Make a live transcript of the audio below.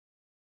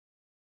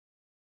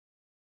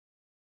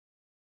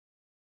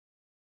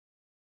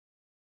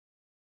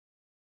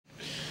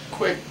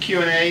quick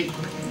Q&A.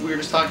 We were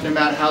just talking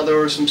about how there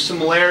were some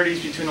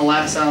similarities between the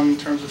last album in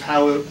terms of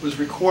how it was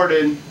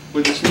recorded.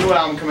 With this new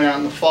album coming out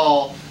in the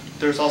fall,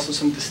 there's also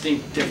some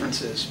distinct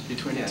differences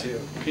between the two.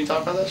 Can you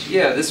talk about this?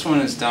 Yeah, this one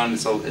is done,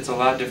 it's a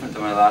lot different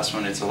than my last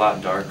one. It's a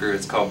lot darker.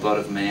 It's called Blood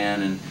of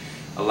Man, and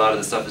a lot of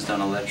the stuff is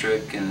done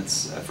electric, and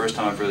it's the first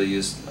time I've really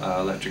used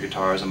electric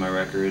guitars on my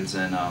records,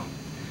 and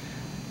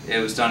it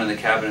was done in the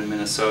cabin in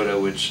Minnesota,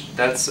 which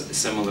that's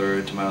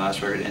similar to my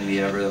last record, In the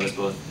Ever.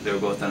 They were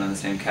both done in the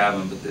same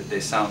cabin, but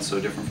they sound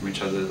so different from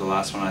each other. The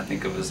last one I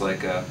think of as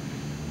like a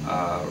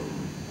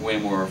way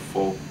more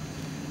folk.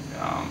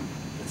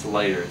 It's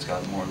lighter. It's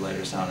got more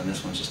lighter sound, and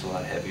this one's just a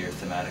lot heavier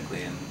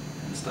thematically and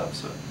stuff.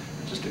 So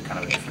it's just a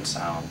kind of a different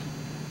sound.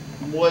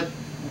 What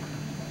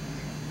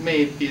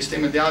may be a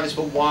statement of the obvious,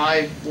 but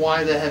why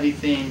the heavy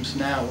themes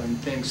now when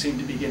things seem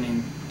to be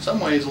getting, in some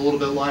ways, a little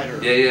bit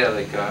lighter? Yeah,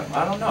 like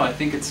I don't know. I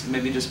think it's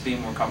maybe just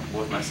being more comfortable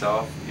with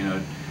myself. You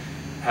know,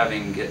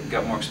 having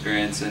got more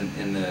experience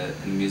in the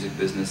music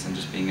business and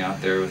just being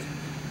out there with,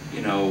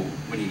 you know,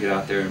 when you get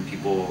out there and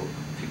people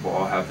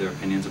all have their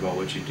opinions about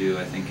what you do.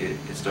 I think it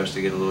starts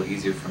to get a little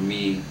easier for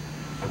me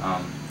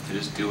to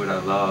just do what I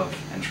love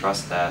and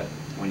trust that.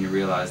 When you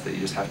realize that you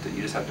just have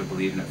to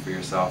believe in it for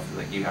yourself.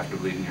 Like, you have to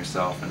believe in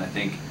yourself. And I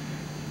think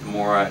the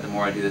more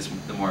I do this,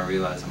 the more I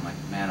realize I'm like,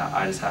 man,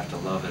 I just have to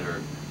love it.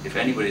 Or if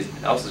anybody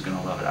else is going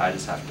to love it, I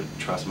just have to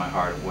trust my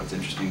heart of what's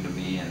interesting to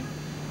me. And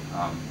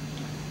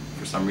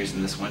for some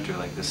reason this winter,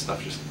 like, this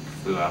stuff just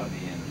flew out of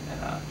me, and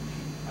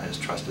I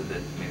just trusted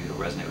that maybe it'll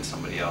resonate with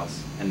somebody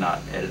else and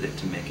not edit it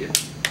to make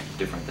it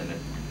different than it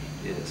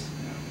is.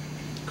 You know?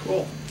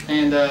 Cool.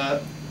 And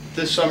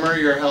this summer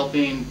you're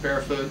helping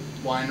Barefoot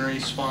Winery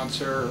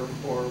sponsor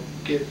or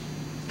get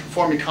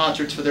performing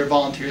concerts for their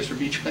volunteers for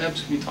beach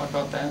cleanups. Can you talk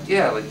about that?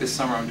 Yeah, like this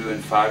summer I'm doing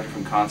 5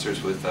 different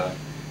concerts with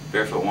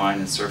Barefoot Wine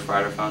and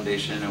Surfrider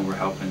Foundation, and we're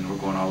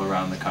going all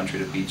around the country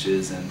to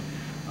beaches and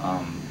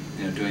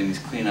you know, doing these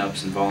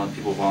cleanups, and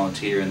people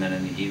volunteer, and then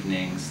in the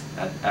evenings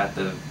at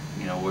the,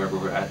 you know, wherever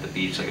we're at the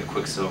beach, like a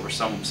Quicksilver,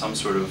 some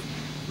sort of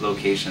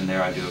location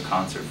there, I do a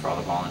concert for all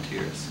the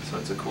volunteers. So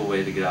it's a cool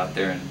way to get out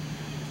there, and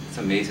it's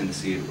amazing to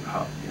see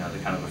how, you know, the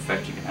kind of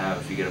effect you can have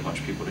if you get a bunch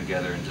of people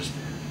together and just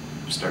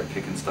start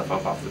picking stuff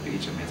up off the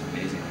beach. I mean, it's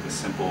amazing. Like a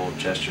simple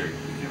gesture,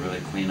 you can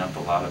really clean up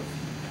a lot of,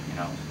 you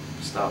know,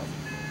 stuff.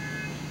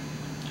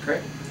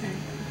 Great.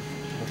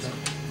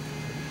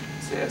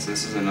 So yeah, so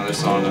this is another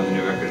song on the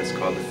new record. It's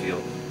called The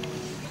Field.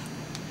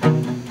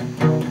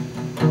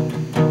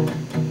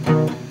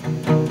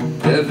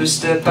 Every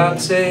step I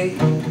take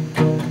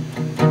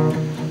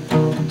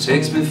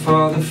takes me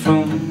farther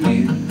from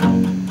you.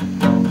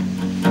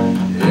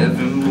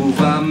 Every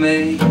move I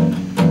make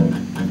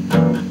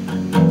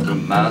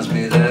reminds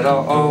me that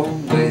I'll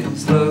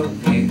always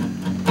love you.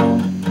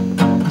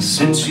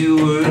 Since you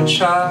were a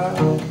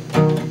child,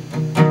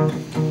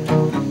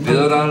 we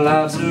built our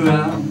lives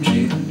around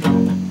you.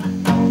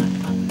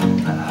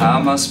 Now how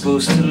am I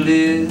supposed to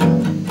live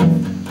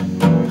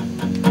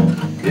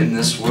in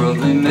this world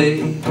we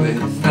made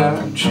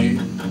without you?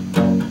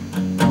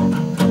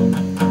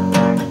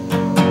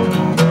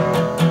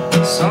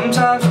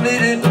 Sometimes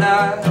late at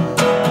night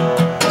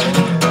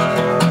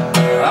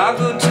I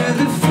go to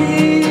the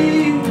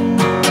field.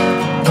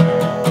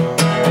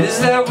 Is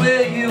that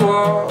where you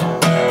are?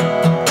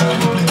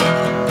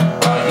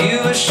 Are you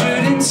a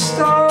shooting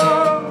star?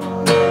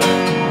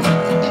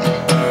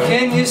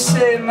 Can you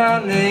say my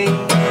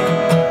name?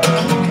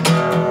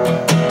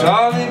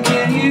 Darling,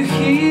 can you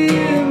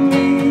hear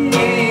me?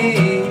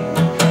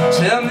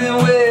 Tell me,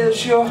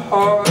 where's your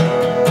heart?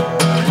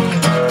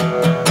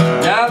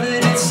 Now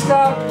that it's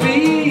stopped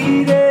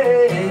beating,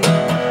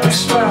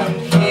 it's right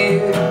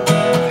here,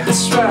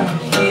 it's right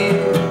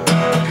here,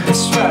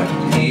 it's right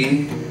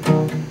here.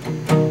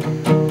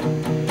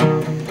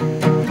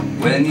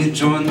 When you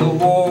joined the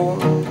war,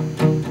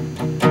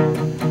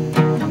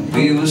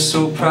 we were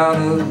so proud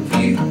of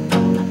you.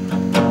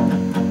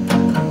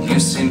 You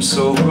seemed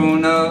so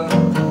grown up,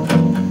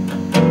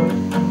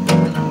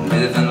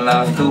 living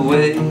life the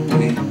way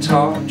we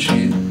taught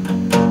you.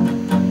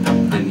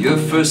 Then your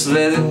first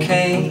letter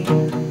came,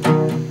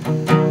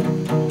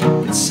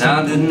 it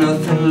sounded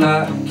nothing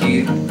like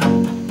you.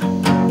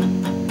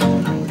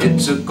 It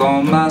took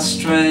all my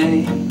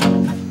strength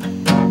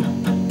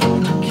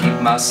to keep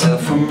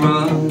myself from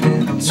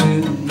running to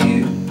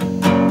you.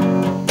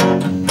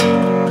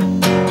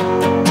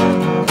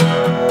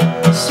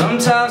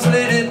 Sometimes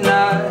late at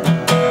night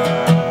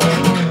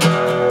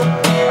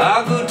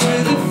I go to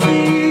the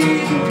field.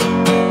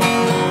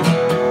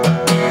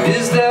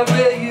 Is that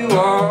where you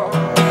are?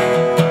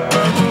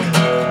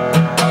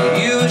 Are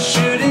you a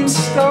shooting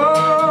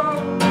star?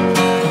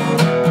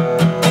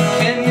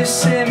 Can you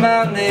say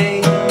my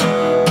name?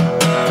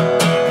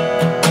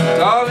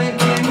 Darling,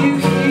 can you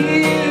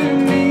hear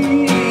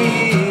me?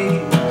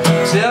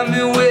 Tell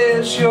me,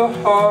 where's your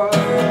heart?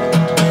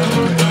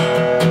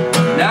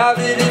 Now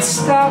that it's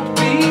stopped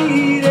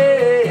beating,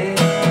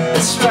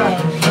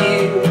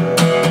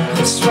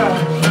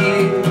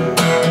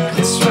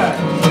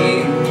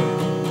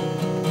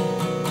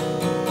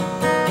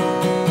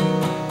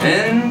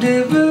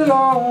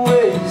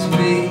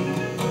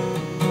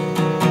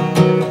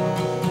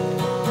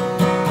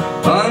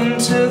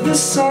 until the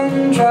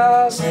sun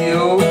dries the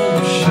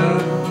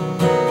ocean,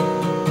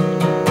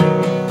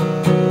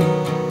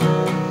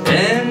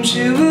 and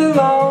you will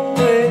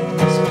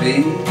always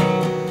be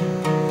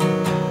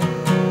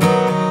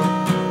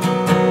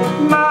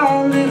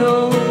my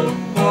little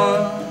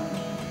one.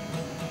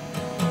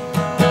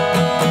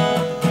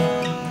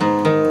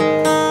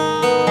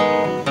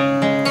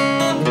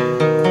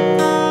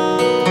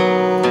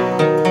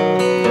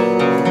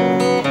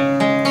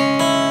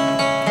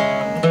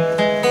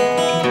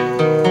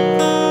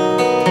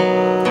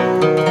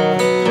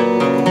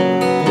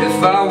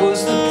 If I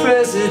was the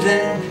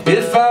president,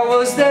 if I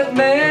was that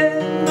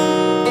man,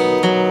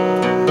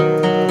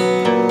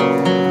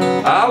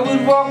 I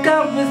would walk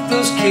out with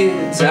those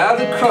kids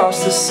out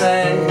across the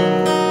sand.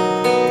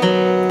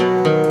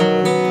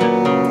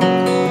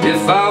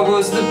 If I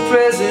was the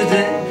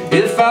president,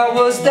 if I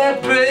was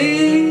that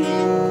brave,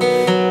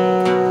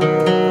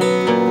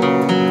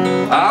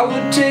 I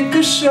would take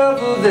a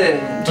shovel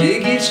there and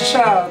dig each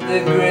child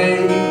their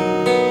grave.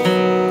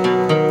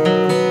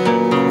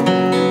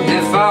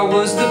 If I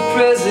was the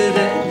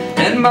president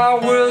and my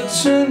world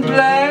turned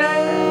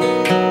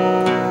black,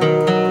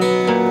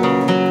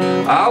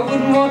 I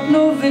wouldn't want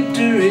no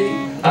victory,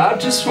 I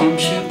just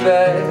want you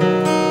back.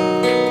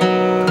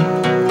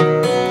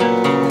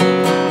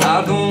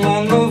 I don't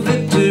want no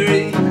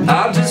victory,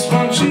 I just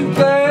want you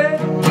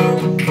back.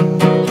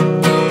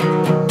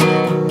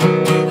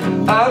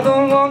 I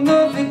don't want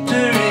no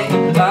victory,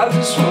 I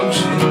just want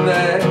you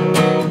back.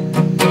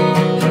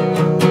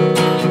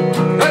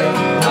 Hey!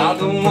 I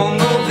don't want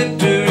no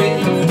victory,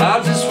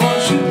 I just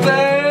want you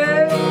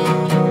back.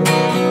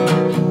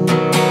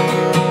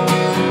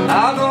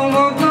 I don't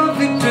want no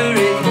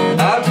victory,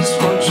 I just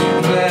want you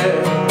back.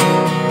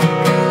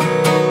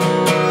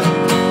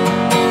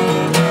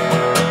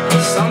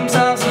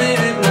 Sometimes late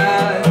at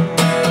night,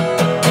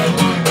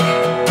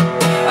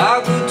 I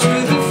go to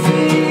the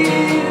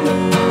field.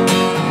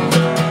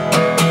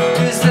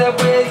 Is that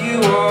where you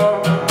are?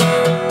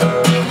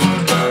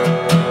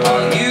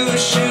 Are you a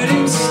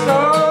shooting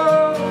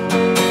star?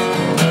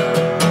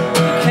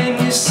 Can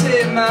you say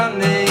my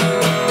name?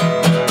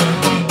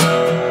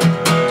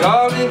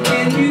 Darling,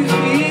 can you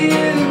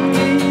hear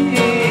me?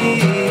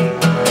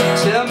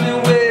 Tell me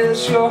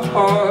where's your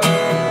heart?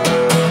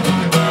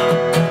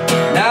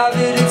 Now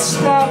that it's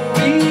stopped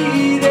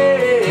beating,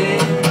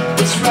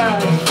 it's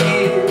right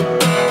here,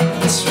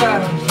 it's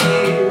right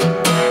here,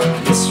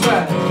 it's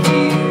right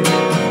here,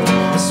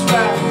 it's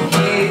right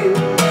here,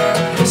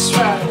 it's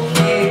right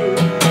here,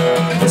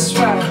 it's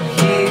right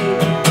here,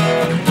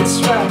 it's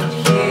right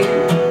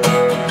here,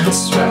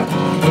 it's right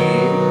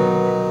here.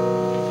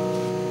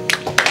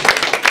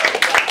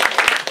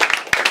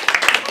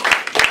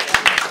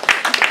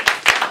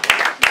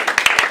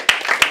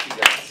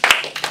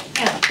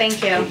 Yeah, thank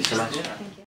you. Thank you so much.